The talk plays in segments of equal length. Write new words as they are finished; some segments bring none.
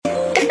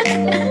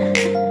Hey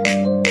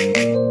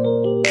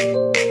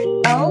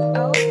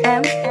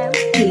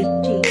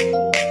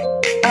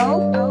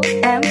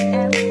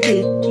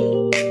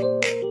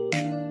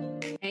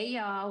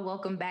y'all,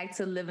 welcome back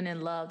to Living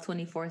in Love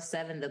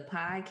 24/7, the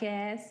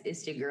podcast.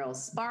 It's your girl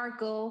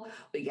Sparkle.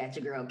 We got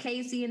your girl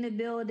Casey in the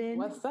building.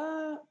 What's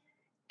up?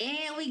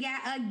 And we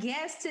got a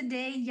guest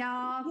today,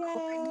 y'all. Yay.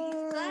 Courtney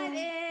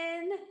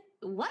Sutton.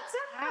 What's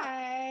up?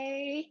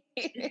 Hi.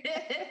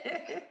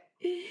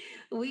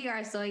 We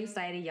are so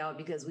excited, y'all,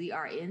 because we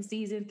are in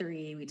season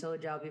 3. We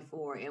told y'all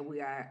before, and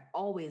we are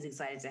always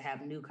excited to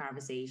have new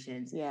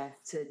conversations. Yes.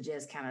 To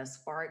just kind of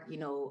spark,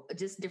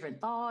 just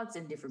different thoughts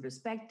and different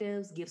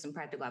perspectives, give some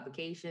practical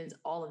applications,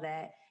 all of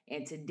that.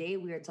 And today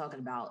we are talking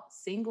about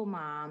single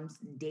moms,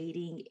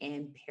 dating,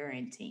 and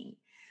parenting.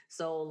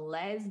 So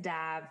let's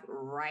dive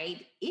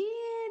right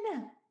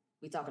in.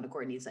 We're talking to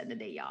Courtney Sutton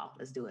today, y'all.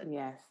 Let's do it.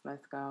 Yes,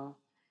 let's go.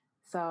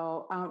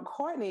 So,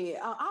 Courtney,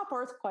 our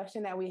first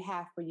question that we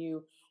have for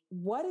you,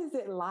 what is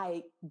it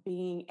like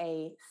being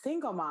a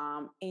single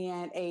mom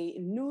and a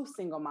new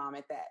single mom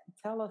at that?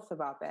 Tell us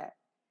about that.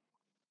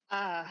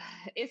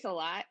 It's a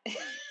lot.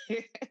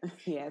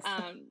 Yes.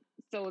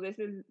 So this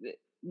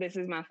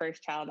is my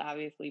first child,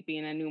 obviously,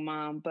 being a new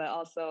mom, but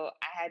also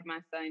I had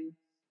my son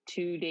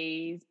 2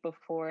 days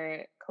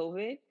before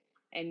COVID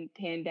and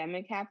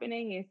pandemic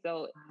happening. And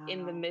so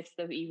in the midst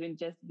of even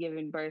just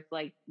giving birth,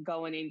 like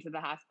going into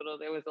the hospital,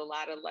 there was a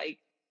lot of like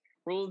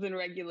rules and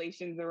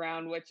regulations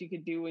around what you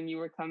could do when you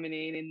were coming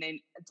in. And then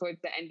towards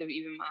the end of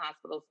even my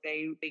hospital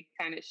stay, they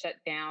kind of shut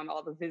down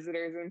all the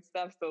visitors and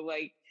stuff. So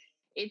like,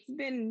 it's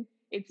been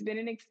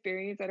an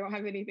experience. I don't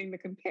have anything to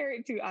compare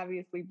it to,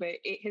 obviously, but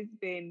it has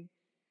been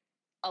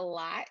a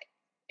lot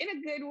in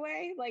a good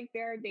way. Like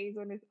there are days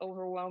when it's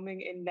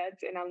overwhelming and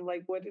nuts and I'm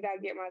like, what did I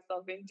get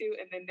myself into?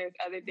 And then there's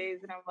other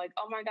days and I'm like,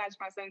 oh my gosh,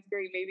 my son's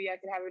great. Maybe I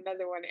could have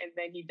another one. And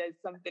then he does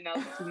something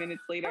else 2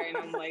 minutes later and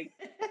I'm like,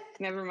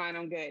 never mind,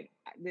 I'm good.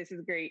 This is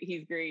great.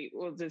 He's great.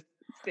 We'll just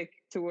stick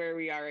to where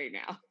we are right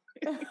now.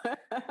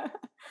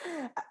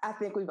 I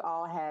think we've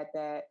all had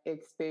that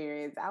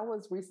experience. I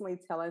was recently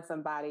telling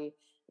somebody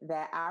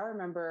that I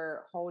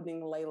remember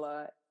holding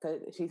Layla,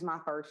 because she's my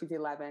first, she's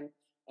 11,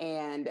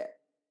 and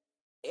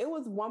it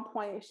was one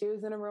point she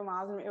was in a room,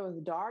 I was in a room, it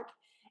was dark,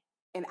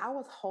 and I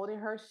was holding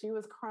her, she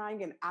was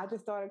crying, and I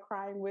just started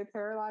crying with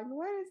her, like,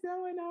 what is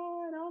going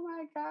on? Oh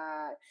my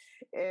God.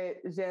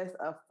 It's just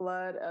a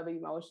flood of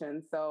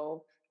emotions.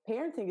 So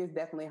parenting is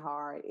definitely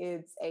hard.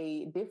 It's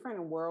a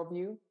different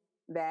worldview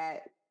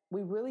that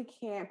we really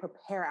can't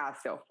prepare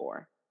ourselves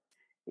for,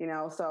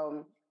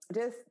 so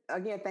just,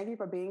 again, thank you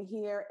for being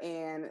here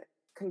and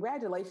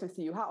congratulations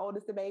to you. How old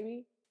is the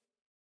baby?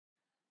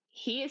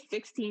 He is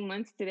 16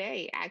 months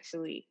today,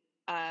 actually.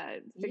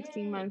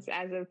 16 months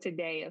as of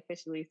today,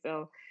 officially.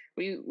 So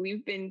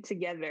we've been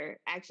together.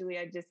 Actually,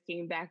 I just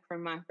came back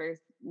from my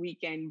first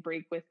weekend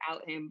break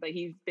without him, but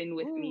he's been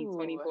with me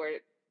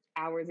 24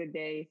 hours a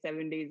day,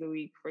 7 days a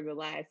week for the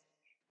last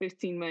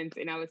 15 months.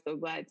 And I was so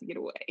glad to get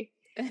away.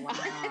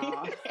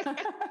 Wow.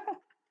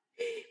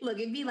 Look,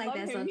 it be like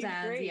that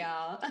sometimes,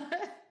 y'all.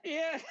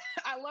 Yeah,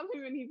 I love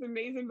him and he's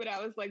amazing, but I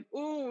was like,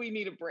 ooh, we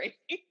need a break.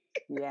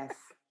 Yes.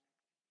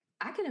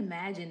 I can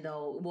imagine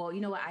though. Well,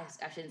 you know what? I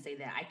shouldn't say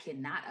that. I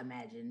cannot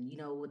imagine,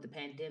 with the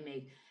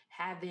pandemic,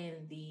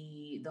 having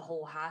the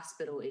whole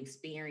hospital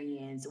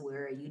experience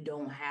where you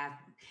don't have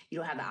the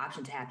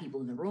option to have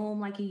people in the room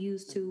like you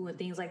used to and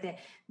things like that.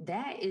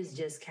 That is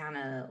just kind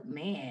of,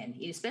 man,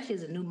 especially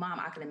as a new mom,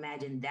 I can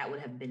imagine that would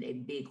have been a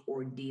big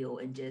ordeal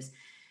and just,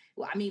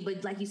 well, I mean,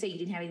 but like you say, you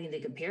didn't have anything to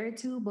compare it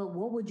to, but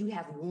what would you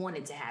have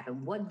wanted to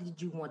happen? What did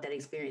you want that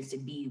experience to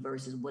be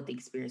versus what the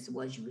experience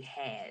was you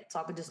had?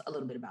 Talk just a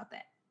little bit about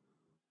that.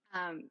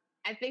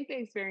 I think the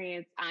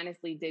experience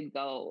honestly did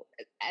go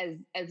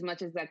as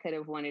much as I could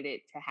have wanted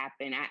it to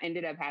happen. I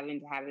ended up having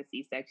to have a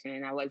C-section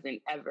and I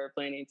wasn't ever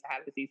planning to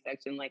have a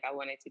C-section. Like I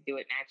wanted to do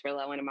it natural.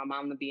 I wanted my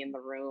mom to be in the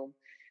room.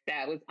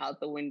 That was out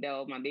the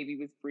window. My baby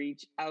was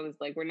breech. I was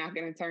like, we're not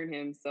going to turn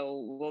him.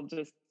 So we'll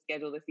just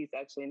schedule the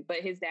C-section.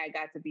 But his dad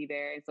got to be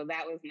there. And so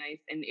that was nice.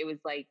 And it was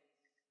like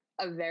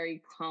a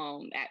very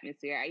calm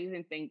atmosphere. I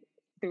even think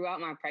throughout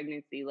my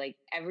pregnancy, like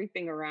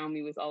everything around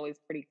me was always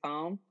pretty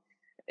calm.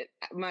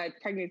 My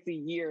pregnancy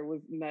year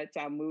was nuts.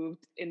 I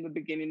moved in the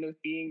beginning of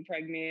being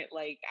pregnant.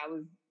 Like I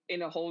was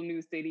in a whole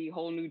new city,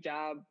 whole new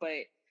job,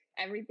 but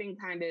everything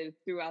kind of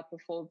throughout the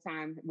full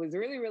time was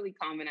really, really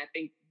calm. And I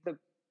think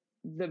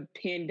the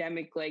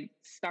pandemic, like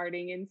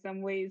starting in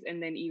some ways,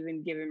 and then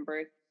even giving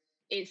birth,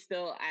 it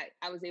still,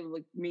 I was able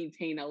to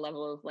maintain a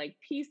level of like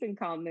peace and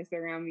calmness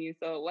around me.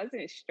 So it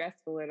wasn't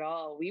stressful at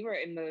all. We were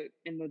in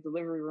the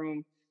delivery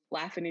room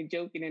laughing and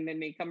joking, and then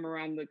they come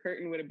around the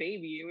curtain with a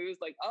baby, and we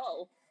was like,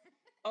 oh,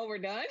 we're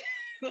done?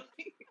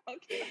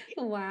 Okay.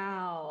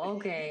 Wow.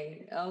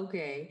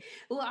 Okay.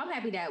 Well, I'm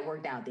happy that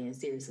worked out then,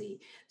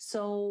 seriously.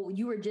 So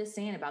you were just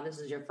saying about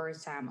this was your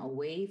first time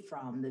away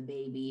from the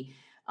baby.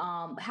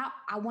 How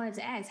I wanted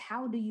to ask,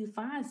 how do you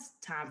find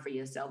time for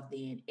yourself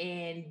then?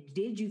 And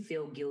did you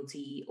feel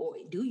guilty, or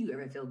do you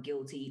ever feel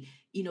guilty?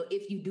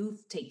 If you do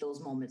take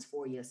those moments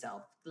for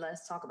yourself,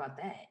 let's talk about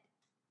that.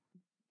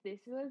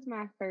 This was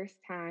my first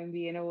time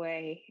being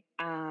away.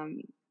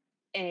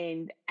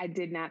 And I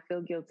did not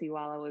feel guilty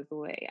while I was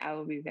away. I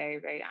will be very,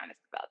 very honest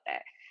about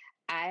that.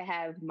 I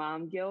have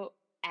mom guilt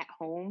at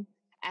home.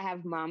 I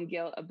have mom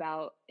guilt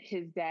about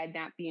his dad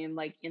not being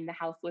like in the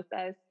house with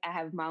us. I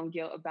have mom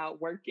guilt about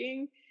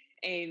working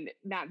and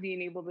not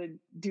being able to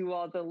do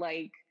all the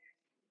like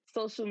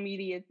social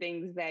media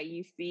things that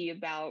you see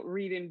about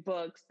reading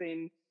books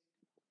and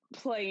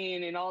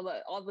playing and all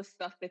the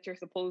stuff that you're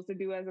supposed to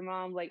do as a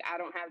mom. Like I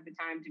don't have the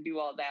time to do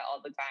all that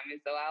all the time.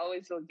 And so I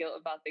always feel guilt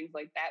about things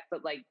like that.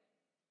 But like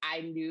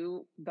I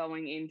knew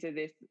going into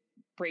this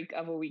break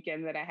of a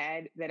weekend that I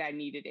had that I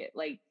needed it.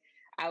 Like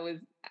I was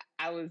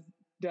I was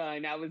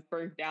done. I was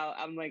burnt out.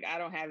 I'm like, I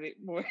don't have it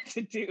more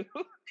to do.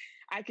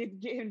 I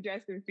could get him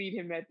dressed and feed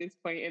him at this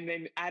point, and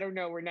then I don't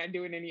know. We're not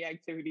doing any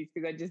activities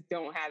because I just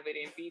don't have it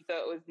in me. So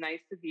it was nice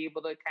to be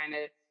able to kind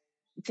of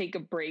take a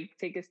break,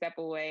 take a step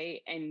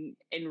away, and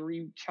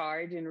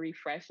recharge and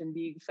refresh, and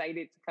be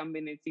excited to come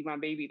in and see my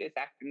baby this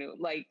afternoon.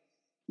 Like,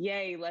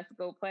 yay, let's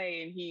go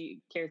play. And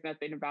he cares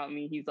nothing about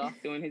me. He's off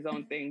doing his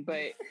own thing.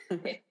 But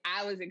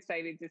I was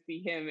excited to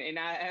see him, and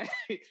I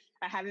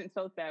I haven't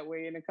felt that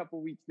way in a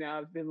couple weeks now.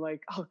 I've been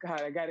like, oh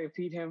God, I gotta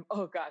feed him.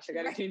 Oh gosh, I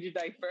gotta change a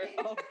diaper.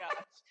 Oh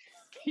gosh,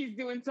 he's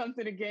doing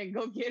something again.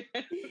 Go get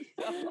him.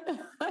 So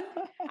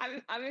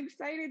I'm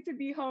excited to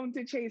be home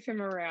to chase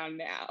him around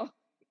now.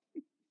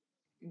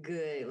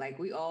 Good. Like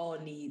we all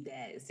need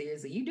that.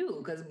 Seriously, you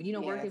do, because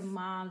Yes. working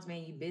moms,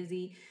 man, you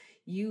busy.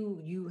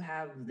 You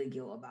have the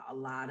guilt about a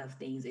lot of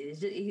things.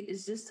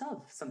 It's just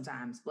tough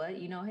sometimes, but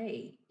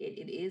hey,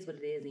 it is what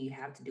it is, and you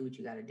have to do what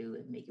you got to do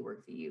and make it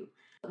work for you.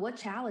 What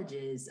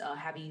challenges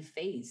have you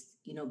faced?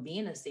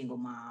 Being a single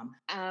mom.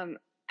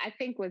 I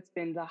think what's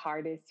been the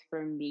hardest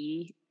for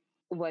me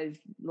was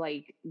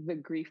like the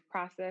grief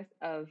process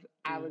of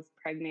I Mm. was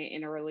pregnant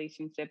in a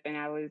relationship, and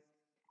I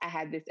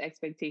had this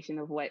expectation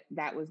of what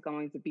that was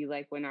going to be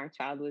like when our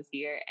child was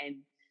here, and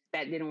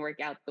that didn't work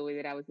out the way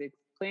that I was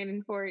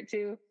planning for it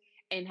to,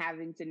 and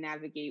having to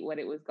navigate what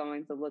it was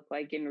going to look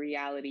like in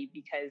reality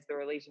because the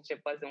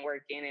relationship wasn't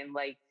working, and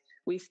like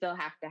we still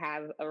have to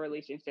have a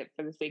relationship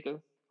for the sake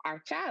of our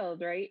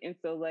child, right? And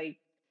so like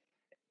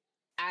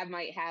I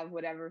might have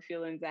whatever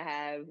feelings I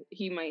have,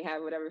 he might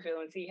have whatever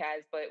feelings he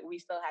has, but we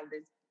still have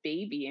this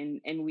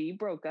baby, and we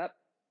broke up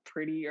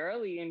pretty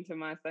early into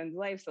my son's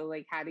life. So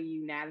like how do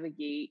you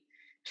navigate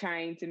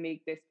trying to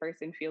make this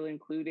person feel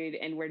included,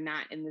 and we're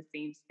not in the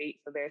same state,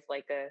 so there's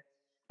like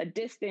a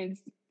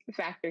distance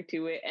factor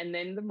to it. And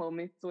then the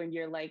moments when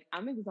you're like,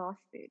 I'm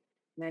exhausted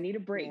and I need a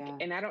break, Yeah.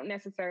 and I don't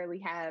necessarily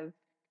have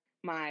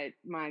my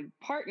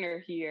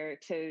partner here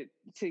to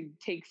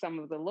take some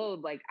of the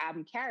load, like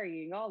I'm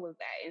carrying all of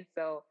that. And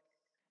so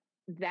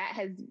that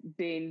has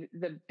been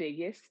the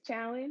biggest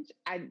challenge.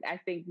 I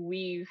think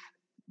we've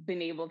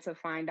been able to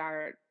find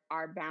our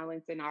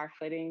balance and our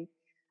footing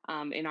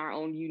in our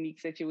own unique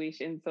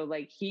situation. So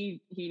like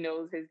he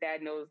knows, his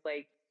dad knows,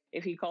 like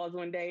if he calls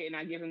one day and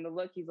I give him the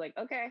look, he's like,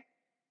 okay,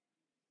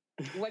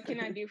 what can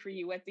I do for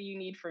you? What do you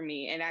need from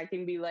me? And I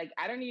can be like,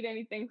 I don't need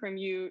anything from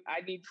you. I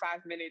need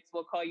 5 minutes.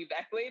 We'll call you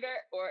back later.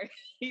 Or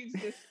he's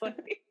just like,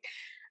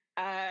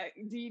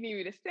 do you need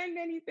me to send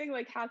anything?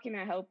 Like, how can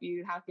I help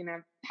you? How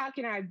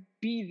can I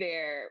be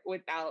there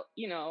without,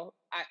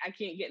 I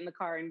can't get in the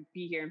car and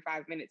be here in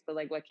 5 minutes, but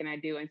like, what can I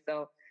do? And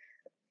so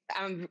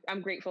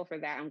I'm grateful for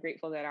that. I'm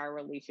grateful that our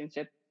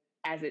relationship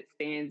as it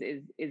stands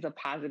is a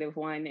positive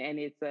one, and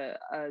it's a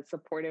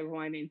supportive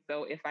one. And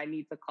so if I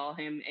need to call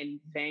him and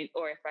vent,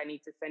 or if I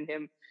need to send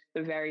him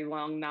the very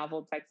long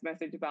novel text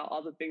message about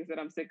all the things that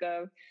I'm sick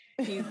of,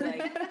 he's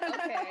like,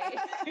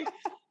 okay.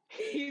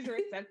 He's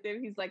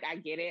receptive. He's like, I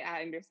get it.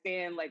 I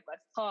understand. Like,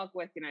 let's talk.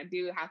 What can I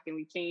do? How can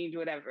we change?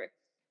 Whatever.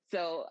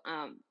 So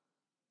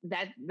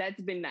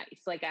that's been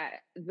nice. Like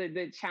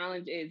the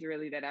challenge is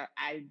really that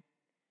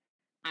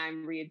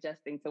I'm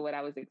readjusting to what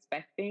I was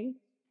expecting.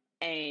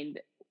 And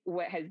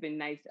what has been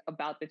nice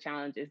about the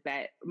challenge is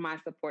that my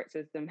support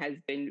system has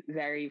been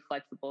very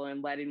flexible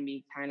and letting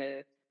me kind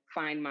of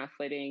find my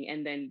footing,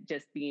 and then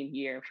just being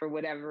here for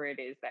whatever it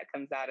is that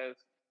comes out of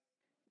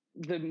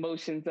the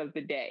motions of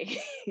the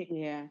day.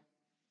 Yeah.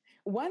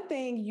 One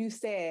thing you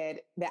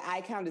said that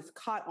I kind of just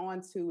caught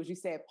on to was you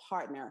said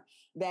partner,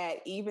 that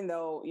even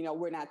though,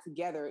 we're not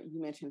together,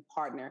 you mentioned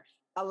partner.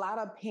 A lot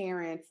of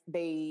parents,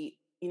 they,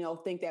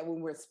 think that when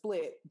we're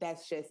split,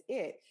 that's just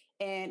it.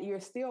 And you're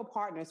still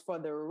partners for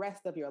the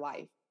rest of your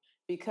life,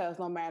 because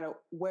no matter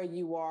where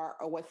you are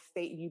or what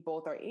state you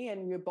both are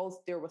in, you're both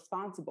still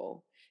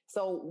responsible.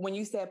 So when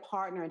you said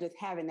partner and just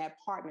having that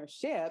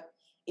partnership,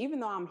 even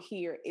though I'm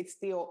here, it's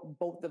still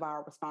both of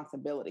our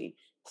responsibility.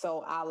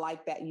 So I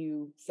like that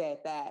you said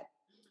that.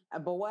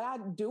 But what I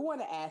do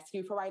want to ask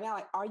you for right now,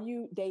 like, are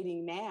you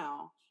dating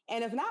now?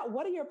 And if not,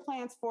 what are your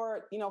plans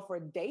for, for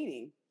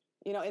dating,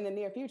 in the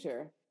near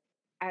future?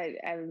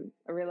 I'm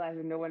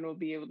realizing no one will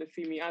be able to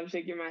see me. I'm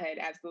shaking my head.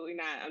 Absolutely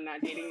not. I'm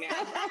not dating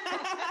now.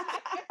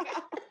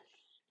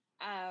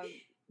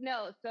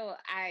 No, so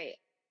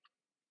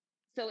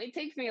it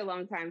takes me a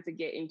long time to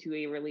get into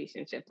a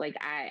relationship. Like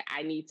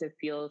I need to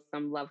feel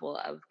some level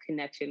of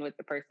connection with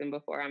the person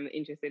before I'm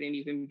interested in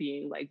even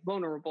being like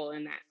vulnerable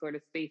in that sort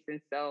of space.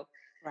 And so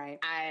Right.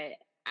 I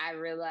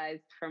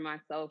realized for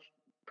myself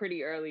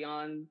pretty early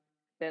on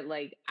that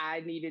like I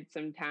needed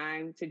some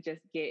time to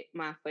just get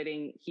my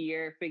footing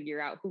here,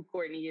 figure out who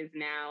Courtney is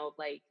now,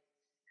 like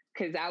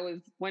because I was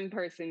one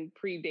person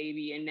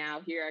pre-baby, and now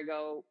here I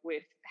go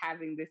with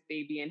having this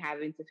baby and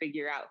having to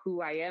figure out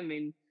who I am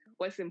and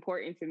what's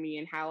important to me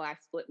and how I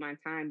split my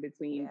time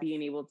between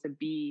being able to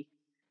be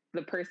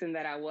the person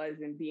that I was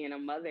and being a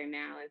mother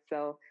now. And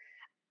so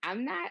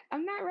I'm not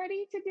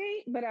ready to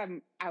date, but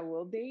I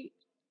will date.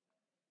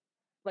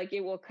 Like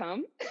it will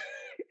come.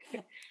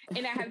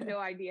 And I have no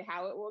idea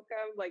how it will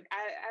come. Like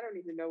I don't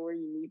even know where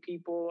you meet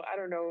people. I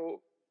don't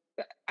know.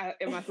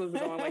 Am I supposed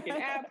to go on like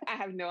an app? I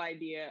have no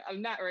idea.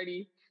 I'm not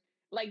ready.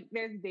 Like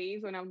there's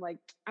days when I'm like,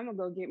 I'm gonna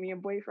go get me a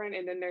boyfriend,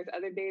 and then there's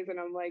other days when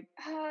I'm like,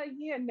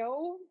 yeah,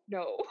 no.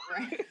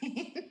 Right.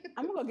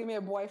 I'm gonna go get me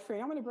a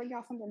boyfriend. I'm gonna bring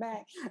y'all something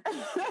back.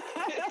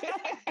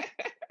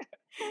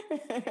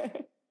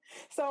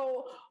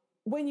 So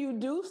when you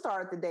do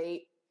start the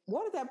date,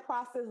 what does that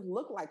process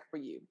look like for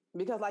you?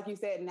 Because like you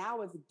said,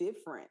 now it's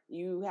different.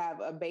 You have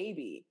a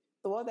baby.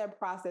 So what does that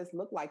process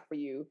look like for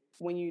you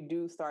when you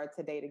do start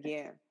to date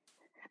again?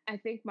 I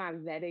think my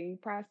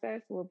vetting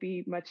process will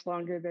be much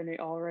longer than it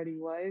already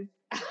was.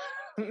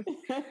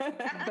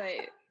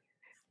 But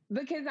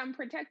because I'm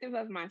protective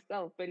of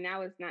myself, but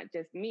now it's not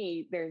just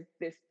me. There's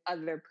this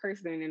other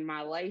person in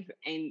my life.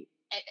 And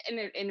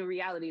in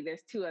reality,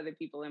 there's two other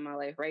people in my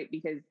life, right?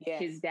 Because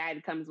his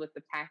dad comes with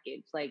the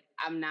package. Like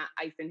I'm not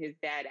icing his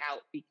dad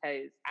out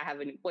because I have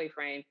a new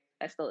boyfriend.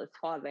 That's still his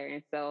father.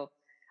 And so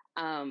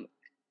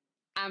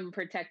I'm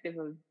protective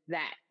of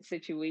that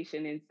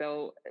situation. And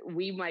so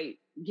we might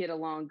get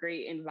along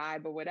great and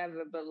vibe or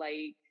whatever, but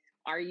like,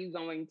 are you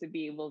going to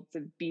be able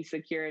to be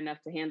secure enough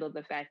to handle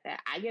the fact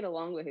that I get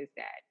along with his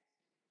dad?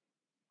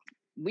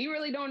 We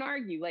really don't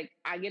argue. Like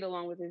I get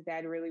along with his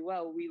dad really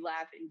well. We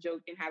laugh and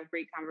joke and have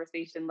great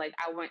conversation. Like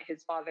I want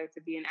his father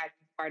to be an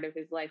active part of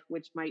his life,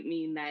 which might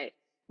mean that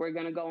we're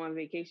going to go on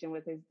vacation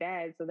with his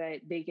dad so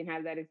that they can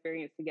have that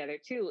experience together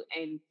too.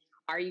 And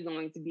are you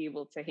going to be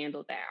able to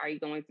handle that? Are you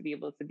going to be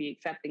able to be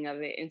accepting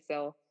of it? And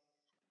so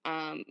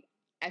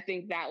I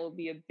think that will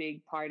be a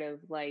big part of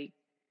like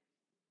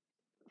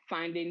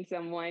finding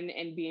someone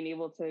and being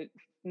able to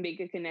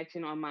make a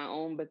connection on my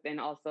own, but then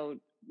also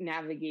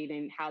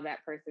navigating how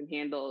that person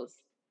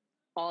handles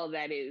all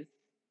that is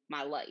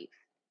my life.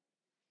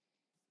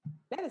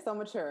 That is so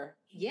mature.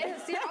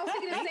 Yes, yeah, I was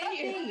thinking the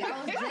same thing.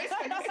 I was just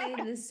going to say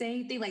the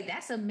same thing. Like,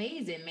 that's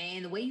amazing,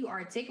 man. The way you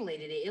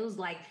articulated it, it was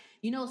like,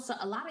 so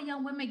a lot of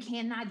young women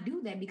cannot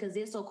do that because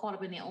they're so caught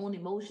up in their own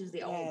emotions,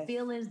 their own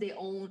feelings, their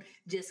own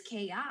just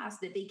chaos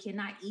that they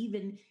cannot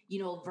even,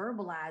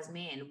 verbalize,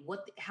 man,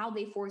 how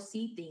they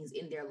foresee things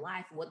in their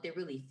life, what they're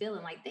really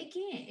feeling. Like they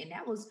can't. And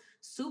that was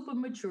super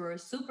mature,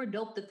 super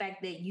dope. The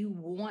fact that you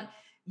want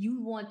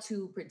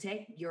to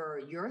protect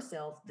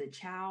yourself, the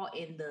child,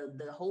 and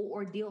the whole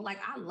ordeal. Like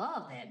I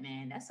love that,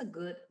 man. That's a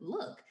good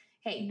look.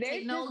 Hey,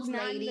 take notes,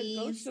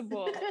 ladies.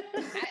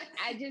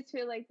 I just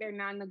feel like they're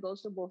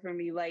non-negotiable for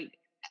me. Like,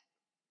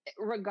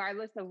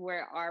 regardless of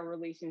where our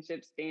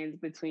relationship stands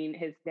between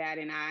his dad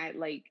and I,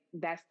 like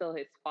that's still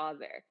his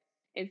father.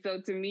 And so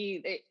to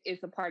me,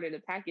 it's a part of the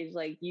package.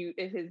 Like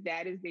if his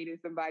dad is dating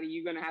somebody,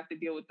 you're going to have to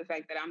deal with the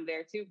fact that I'm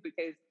there too,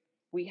 because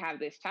we have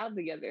this child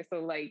together.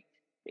 So like,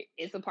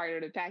 it's a part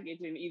of the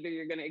package, and either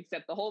you're going to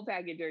accept the whole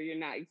package or you're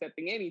not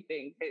accepting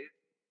anything, because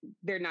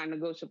they're not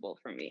negotiable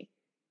for me.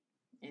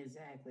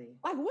 Exactly.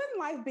 Like, wouldn't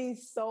life be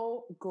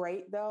so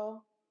great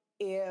though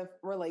if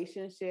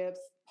relationships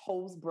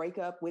post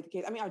breakup with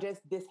kids, are just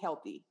this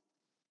healthy?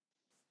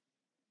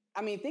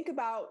 Think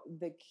about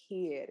the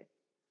kid.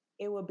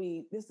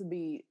 This would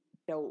be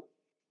dope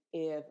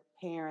if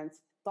parents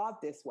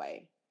thought this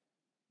way.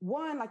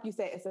 One, like you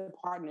said, it's a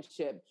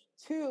partnership.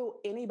 Two,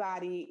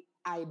 anybody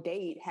I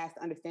date has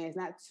to understand it's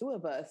not two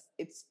of us,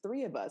 it's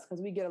three of us,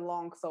 because we get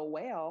along so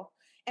well.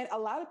 And a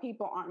lot of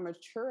people aren't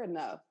mature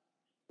enough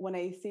when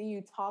they see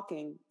you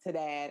talking to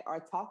dad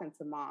or talking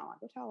to mom.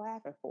 Like, what y'all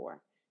laughing for?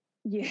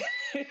 Yeah.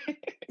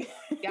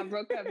 Y'all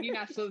broke up. You're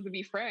not supposed to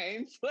be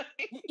friends.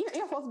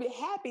 You're supposed to be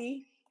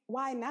happy.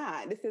 Why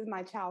not? This is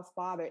my child's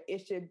father.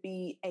 It should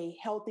be a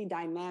healthy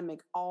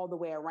dynamic all the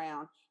way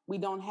around. We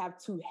don't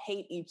have to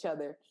hate each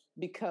other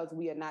because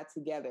we are not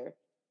together.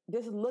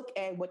 Just look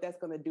at what that's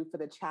going to do for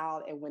the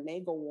child and when they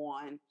go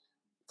on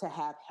to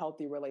have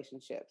healthy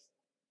relationships.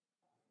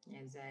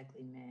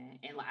 Exactly, man.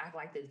 And I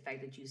like the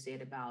fact that you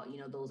said about,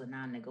 those are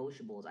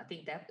non-negotiables. I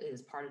think that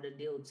is part of the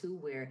deal too,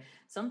 where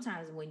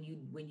sometimes when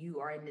you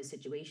are in this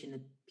situation,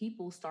 the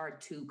people start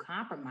to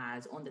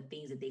compromise on the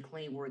things that they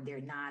claim were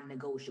their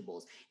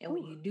non-negotiables. And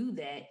when you do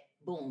that,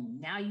 boom,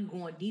 now you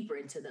going deeper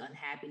into the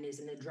unhappiness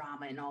and the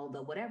drama and all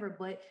the whatever.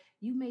 But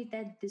you made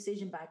that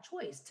decision by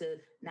choice to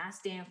not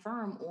stand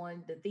firm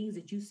on the things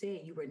that you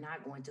said you were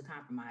not going to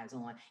compromise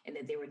on and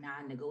that they were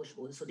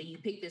non-negotiable. So then you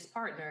pick this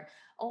partner.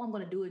 Oh, I'm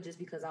going to do it just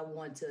because I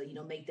want to,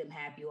 make them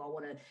happy, or I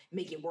want to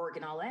make it work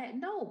and all that.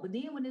 No, but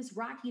then when it's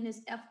rocky and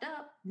it's effed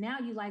up, now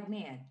you like,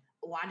 man,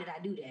 why did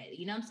I do that?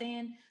 You know what I'm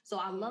saying? So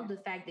I love the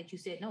fact that you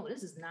said, no,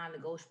 this is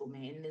non-negotiable,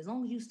 man. And as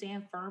long as you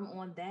stand firm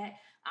on that,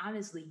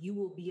 honestly, you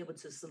will be able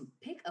to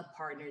pick a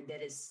partner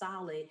that is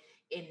solid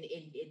and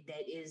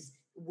that is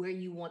where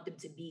you want them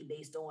to be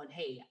based on,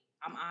 hey,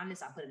 I'm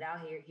honest, I put it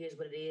out here. Here's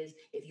what it is.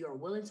 If you are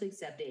willing to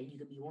accept it and you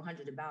can be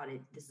 100 about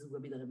it, this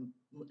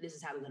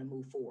is how we're gonna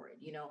move forward.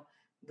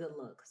 Good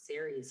luck.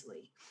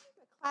 Seriously.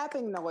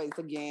 Clapping noise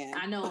again.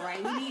 I know,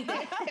 right? We need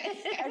that.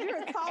 As you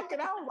were talking,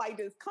 I was like,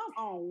 just come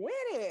on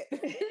with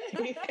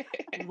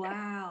it.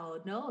 Wow.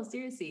 No,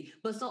 seriously.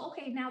 But so,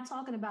 okay, now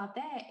talking about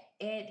that,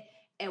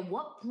 at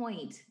what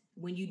point,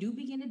 when you do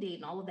begin to date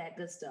and all of that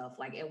good stuff,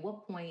 like at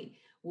what point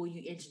will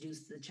you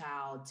introduce the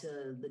child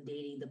to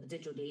the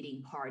potential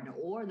dating partner,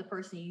 or the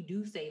person you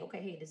do say,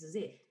 okay, hey, this is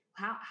it?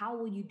 How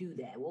will you do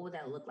that? What would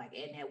that look like?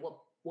 And at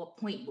what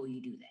point will you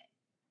do that?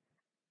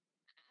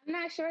 I'm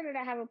not sure that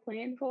I have a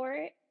plan for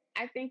it.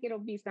 I think it'll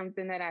be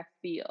something that I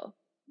feel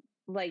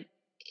like,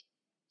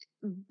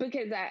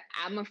 because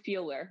I'm a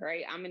feeler,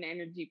 right? I'm an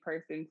energy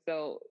person.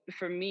 So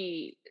for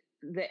me,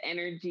 the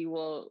energy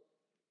will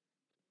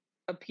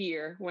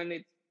appear when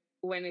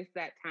it's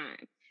that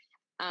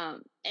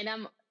time. And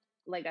I'm,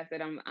 like I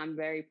said, I'm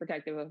very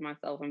protective of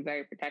myself. I'm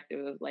very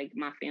protective of like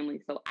my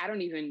family. So I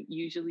don't even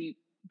usually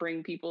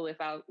bring people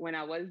when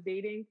I was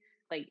dating,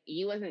 like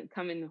he wasn't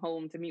coming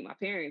home to meet my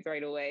parents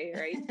right away.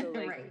 Right. So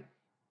like, right.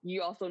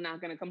 You also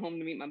not going to come home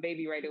to meet my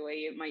baby right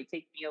away. It might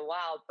take me a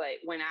while, but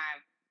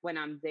when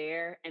I'm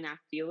there and I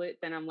feel it,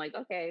 then I'm like,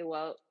 okay,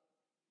 well,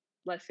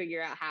 let's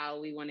figure out how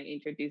we want to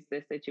introduce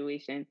this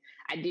situation.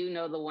 I do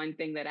know the one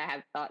thing that I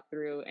have thought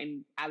through,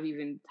 and I've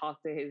even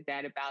talked to his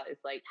dad about, is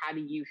like, how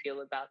do you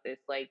feel about this?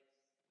 Like,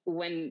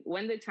 when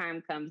the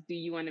time comes, do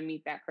you want to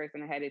meet that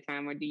person ahead of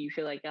time, or do you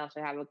feel like y'all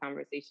should have a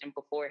conversation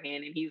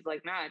beforehand? And he's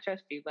like, nah, I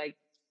trust you. Like,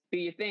 do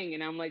your thing.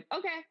 And I'm like,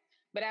 okay.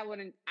 But I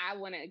want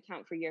to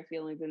account for your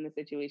feelings in the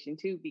situation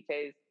too,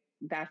 because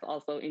that's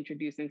also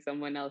introducing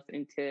someone else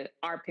into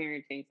our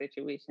parenting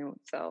situation.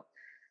 So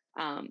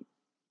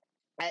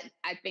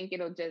I think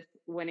it'll just,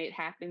 when it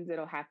happens,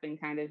 it'll happen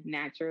kind of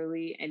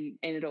naturally and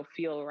it'll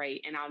feel right.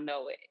 And I'll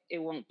know it. It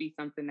won't be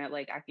something that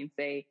like I can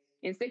say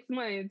in 6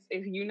 months,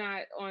 if you're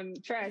not on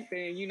track,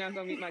 then you're not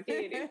going to meet my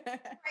kid.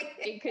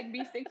 It could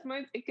be 6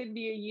 months. It could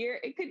be a year.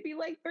 It could be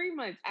like 3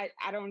 months.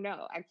 I don't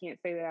know. I can't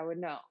say that I would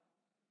know.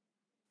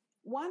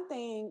 One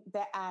thing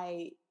that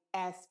I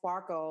asked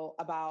Sparkle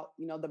about,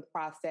 the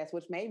process,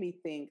 which made me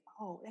think,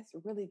 oh, that's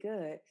really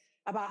good,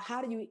 about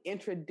how do you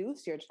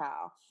introduce your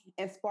child?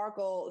 And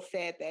Sparkle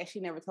said that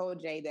she never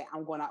told Jay that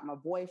I'm going out with my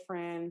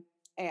boyfriend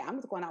and I'm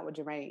just going out with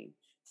Jermaine.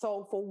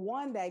 So for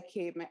one, that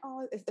kid, man,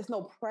 it's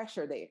no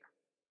pressure there.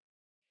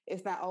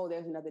 It's not, oh,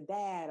 there's another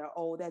dad, or,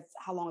 oh, that's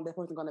how long that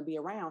person's going to be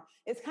around.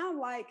 It's kind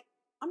of like,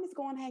 I'm just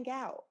going to hang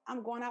out.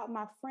 I'm going out with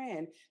my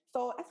friend.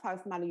 So that's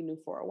probably somebody you knew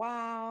for a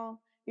while.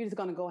 You're just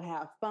going to go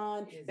have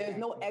fun. Exactly. There's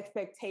no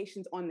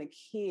expectations on the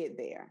kid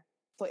there.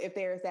 So if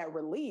there's that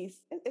release,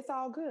 it's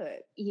all good.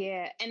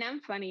 Yeah. And I'm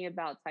funny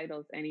about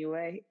titles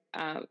anyway.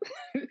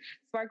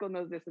 Sparkle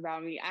knows this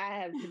about me.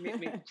 I have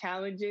commitment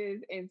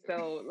challenges. And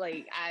so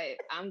like,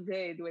 I'm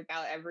good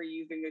without ever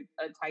using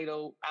a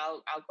title.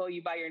 I'll call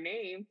you by your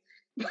name.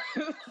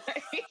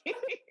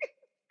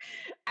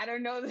 I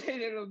don't know that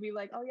it'll be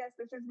like, oh yes,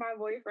 this is my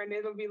boyfriend.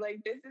 It'll be like,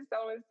 this is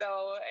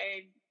so-and-so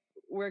and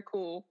we're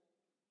cool.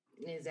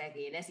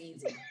 Exactly. And that's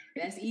easy.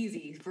 That's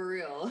easy for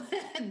real.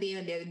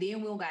 then we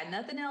don't got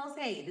nothing else.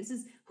 Hey, this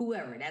is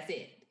whoever. That's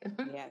it.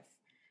 Yes.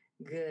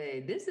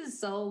 Good. This is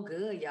so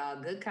good,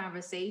 y'all. Good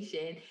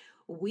conversation.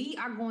 We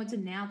are going to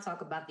now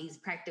talk about these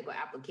practical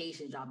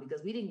applications, y'all,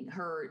 because we didn't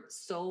heard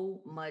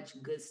so much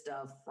good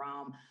stuff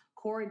from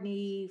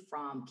Courtney,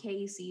 from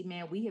Casey.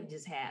 Man, we have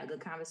just had a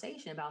good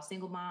conversation about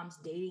single moms,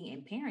 dating,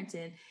 and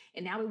parenting.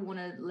 And now we want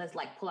to let's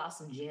pull out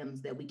some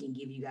gems that we can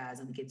give you guys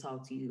and we can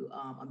talk to you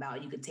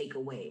about, you could take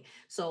away.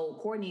 So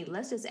Courtney,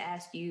 let's just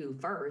ask you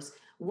first,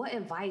 what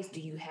advice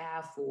do you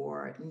have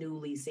for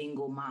newly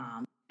single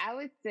moms? I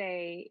would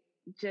say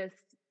just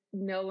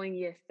knowing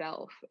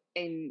yourself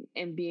and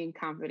being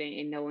confident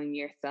in knowing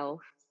yourself,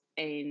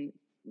 and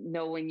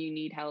know when you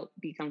need help,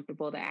 be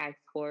comfortable to ask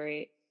for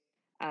it.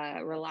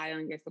 Rely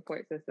on your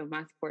support system.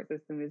 My support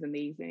system is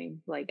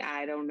amazing. Like,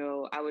 I don't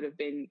know, I would have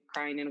been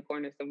crying in a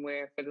corner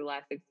somewhere for the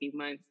last 16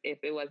 months if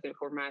it wasn't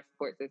for my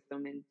support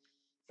system. And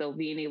so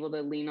being able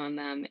to lean on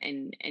them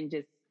and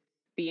just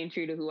being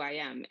true to who I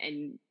am.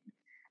 And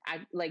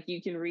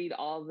you can read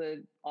all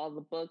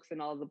the books and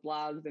all the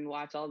blogs and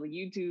watch all the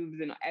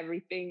YouTubes and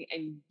everything,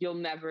 and you'll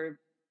never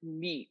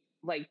meet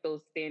like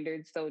those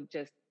standards. So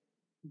just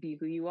be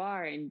who you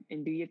are and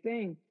do your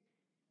thing.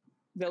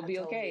 They'll be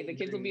okay. The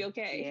kids will be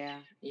okay. Yeah.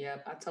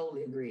 Yep. I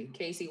totally agree.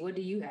 Casey, what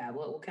do you have?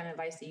 What kind of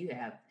advice do you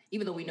have?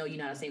 even though we know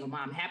you're not a single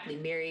mom, happily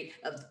married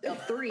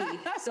of three.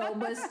 So,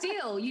 but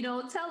still,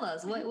 tell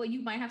us what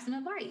you might have some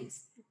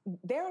advice.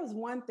 There was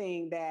one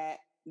thing that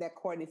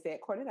Courtney said.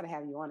 Courtney, I gotta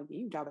have you on again.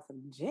 You drop us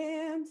some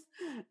gems.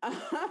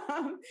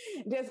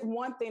 Just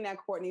one thing that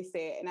Courtney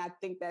said, and I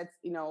think that's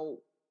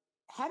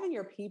having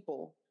your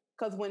people.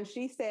 Because when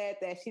she said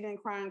that she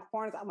didn't cry in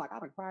corners, I'm like,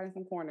 I've been crying in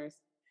some corners,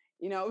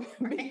 because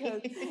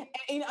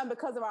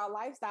because of our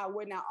lifestyle,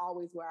 we're not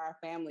always where our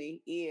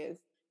family is.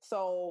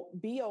 So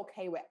be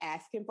okay with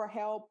asking for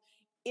help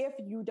if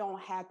you don't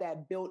have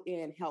that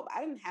built-in help. I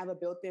didn't have a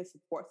built-in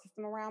support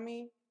system around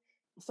me.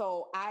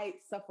 So I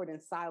suffered in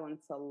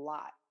silence a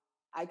lot.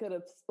 I could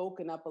have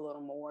spoken up a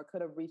little more,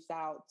 could have reached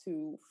out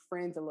to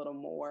friends a little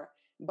more.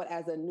 But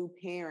as a new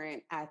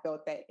parent, I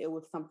felt that it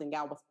was something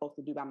I was supposed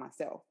to do by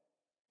myself.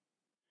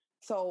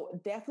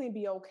 So definitely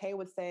be okay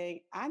with saying,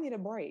 I need a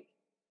break.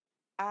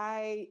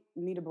 I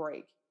need a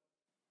break.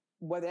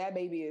 Whether that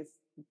baby is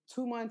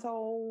 2 months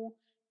old,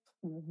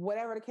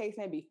 whatever the case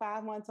may be,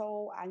 5 months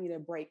old, I need a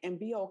break, and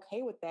be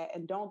okay with that.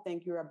 And don't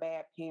think you're a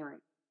bad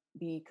parent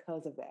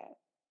because of that.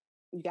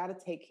 You got to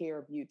take care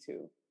of you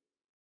too.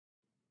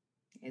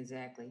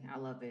 Exactly. I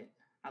love it.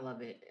 I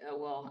love it.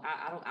 Well,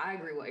 I don't. I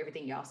agree with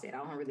everything y'all said. I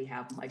don't really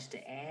have much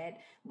to add,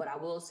 but I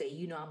will say,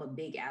 I'm a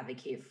big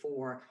advocate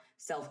for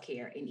self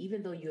care. And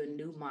even though you're a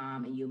new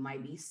mom and you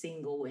might be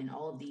single and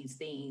all of these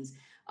things,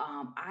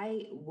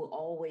 I will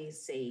always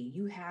say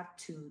you have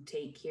to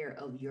take care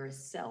of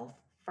yourself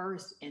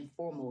first and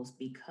foremost,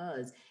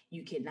 because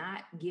you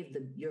cannot give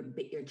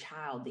your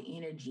child the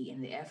energy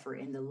and the effort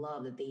and the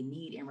love that they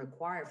need and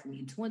require from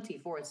you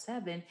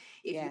 24/7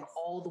 if Yes. you're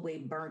all the way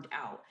burnt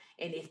out.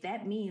 And if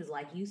that means,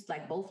 like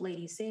both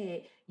ladies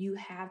said, you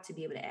have to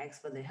be able to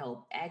ask for the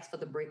help, ask for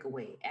the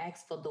breakaway,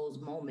 ask for those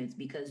moments,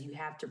 because you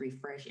have to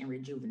refresh and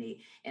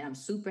rejuvenate. And I'm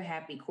super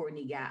happy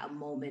Courtney got a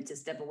moment to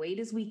step away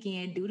this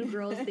weekend, do the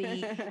girls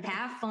thing,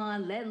 have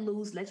fun, let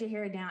loose, let your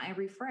hair down, and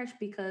refresh,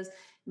 because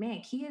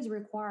man, kids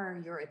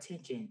require your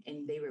attention,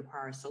 and they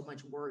require so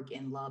much work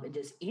and love and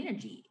just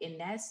energy. And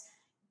that's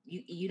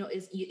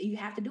you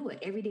have to do it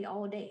every day,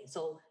 all day.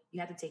 So you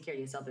have to take care of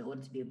yourself in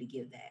order to be able to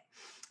give that.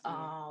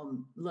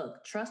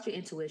 Look, trust your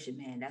intuition,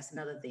 man. That's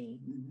another thing,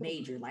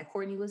 major. Like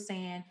Courtney was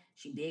saying,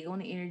 she big on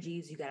the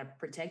energies. You got to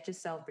protect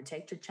yourself,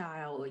 protect your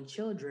child or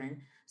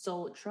children.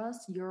 So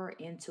trust your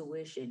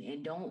intuition,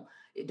 and don't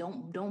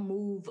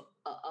move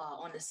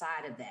on the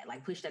side of that.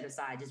 Like push that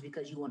aside just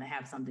because you want to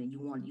have something, you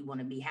want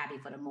to be happy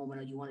for the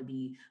moment, or you want to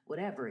be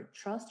whatever.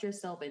 Trust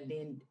yourself, and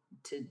then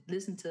to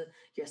listen to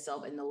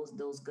yourself and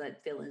those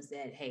gut feelings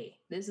that, hey,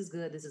 this is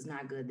good, this is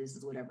not good, this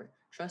is whatever.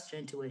 Trust your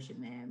intuition,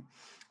 man.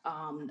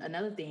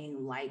 Another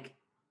thing, like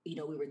we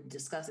were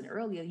discussing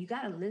earlier, you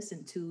got to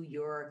listen to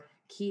your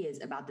kids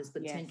about this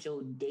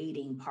potential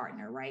dating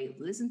partner, right?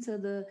 Listen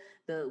to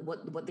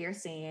what they're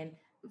saying,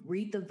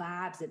 read the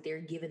vibes that they're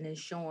giving and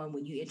showing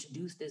when you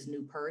introduce this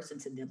new person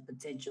to them,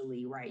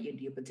 potentially, right?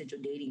 Your potential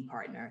dating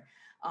partner.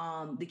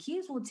 The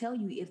kids will tell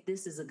you if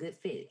this is a good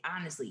fit.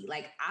 Honestly,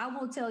 like I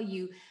will tell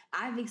you,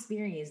 I've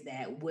experienced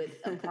that with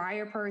a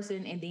prior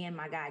person, and then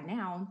my guy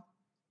now.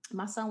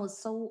 My son was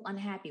so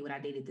unhappy when I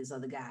dated this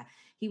other guy.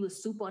 He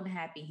was super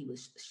unhappy.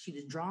 She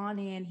was drawn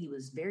in. He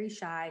was very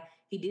shy.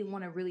 He didn't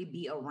want to really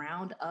be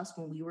around us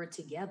when we were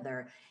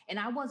together. And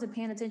I wasn't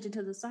paying attention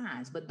to the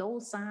signs, but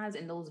those signs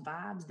and those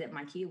vibes that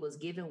my kid was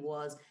given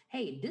was,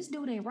 hey, this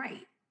dude ain't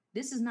right.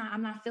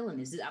 I'm not feeling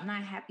this. I'm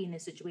not happy in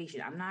this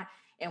situation. I'm not.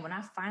 And when I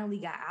finally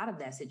got out of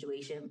that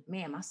situation,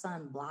 man, my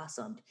son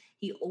blossomed.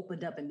 He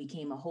opened up and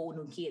became a whole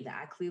new kid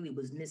that I clearly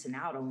was missing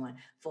out on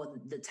for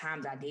the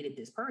times I dated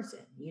this person.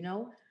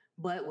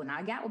 But when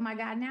I got with my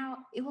guy now,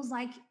 it was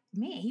like,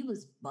 man, he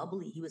was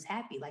bubbly. He was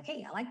happy. Like,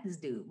 hey, I like this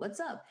dude.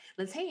 What's up?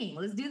 Let's hang.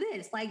 Let's do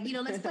this. Like,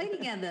 let's play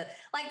together.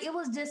 Like, it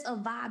was just a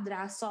vibe that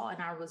I saw,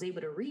 and I was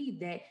able to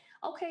read that,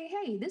 okay,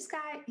 hey, this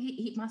guy,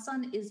 my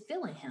son is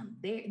feeling him.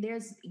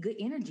 There's good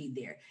energy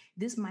there.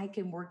 This might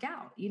can work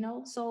out.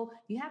 So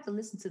you have to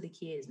listen to the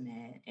kids,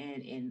 man,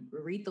 and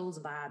read those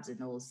vibes and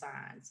those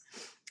signs.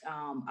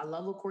 I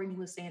love what Courtney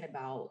was saying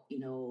about,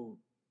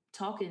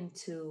 talking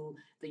to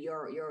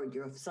your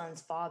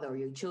son's father or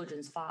your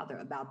children's father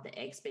about the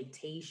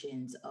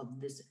expectations of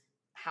this,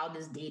 how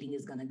this dating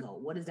is going to go.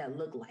 What does that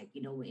look like?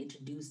 When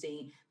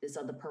introducing this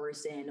other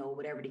person or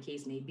whatever the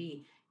case may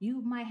be,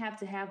 you might have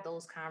to have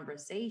those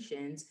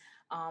conversations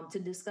to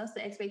discuss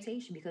the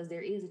expectation, because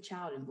there is a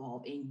child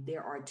involved and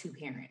there are two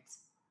parents.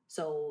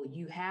 So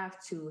you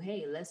have to,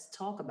 hey, let's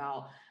talk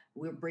about,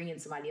 we're bringing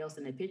somebody else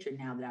in the picture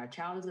now that our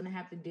child is going to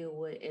have to deal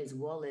with, as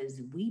well as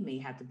we may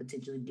have to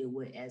potentially deal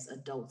with as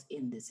adults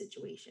in this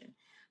situation.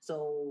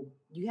 So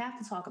you have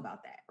to talk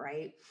about that,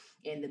 right?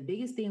 And the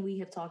biggest thing we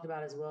have talked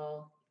about as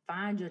well,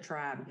 find your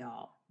tribe,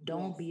 y'all.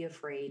 Don't be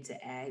afraid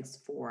to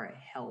ask for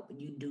help.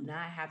 You do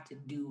not have to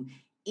do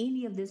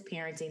any of this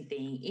parenting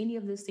thing, any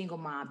of this single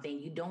mom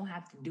thing. You don't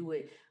have to do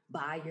it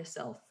by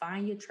yourself.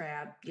 Find your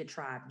tribe,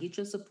 get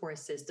your support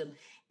system,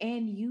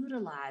 and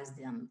utilize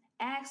them.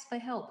 Ask for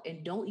help,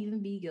 and don't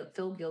even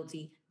feel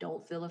guilty.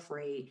 Don't feel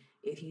afraid.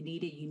 If you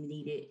need it, you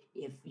need it.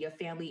 If your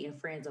family and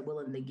friends are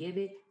willing to give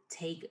it,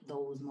 take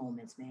those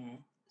moments, man.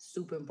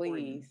 Super important,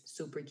 Please.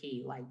 super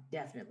key, like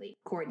definitely.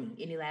 Courtney,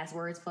 any last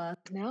words for us?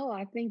 No,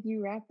 I think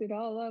you wrapped it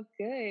all up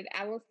good.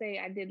 I will say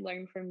I did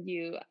learn from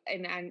you,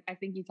 and I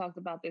think you talked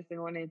about this in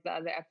one of the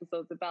other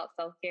episodes about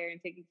self care and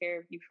taking care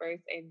of you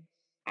first. And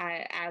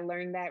I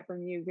learned that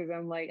from you because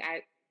I'm like,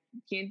 I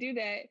can't do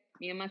that.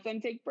 Me and my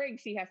son take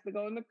breaks. He has to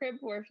go in the crib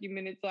for a few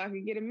minutes so I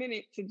can get a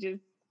minute to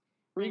just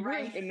regroup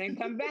Right. and then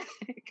come back.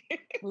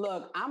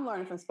 Look, I'm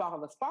learning from Sparkle.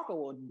 The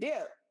Sparkle will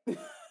dip.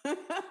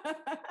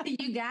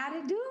 You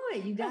gotta do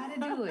it. You gotta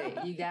do it.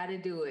 You gotta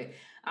do it.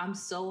 I'm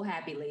so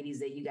happy, ladies,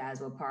 that you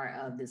guys were part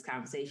of this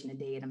conversation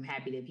today, and I'm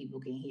happy that people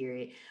can hear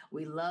it.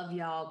 We love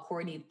y'all.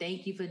 Courtney,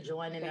 thank you for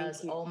joining Thank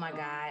us. you. Oh my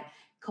God.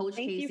 Coach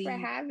Thank Casey. you for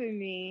having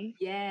me.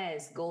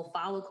 Yes, go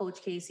follow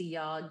Coach Casey,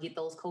 y'all. Get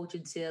those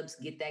coaching tips,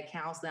 get that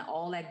counseling,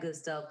 all that good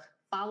stuff.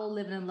 Follow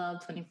Living in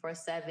Love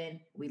 24/7.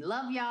 We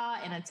love y'all,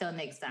 and until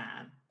next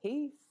time.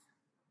 Peace.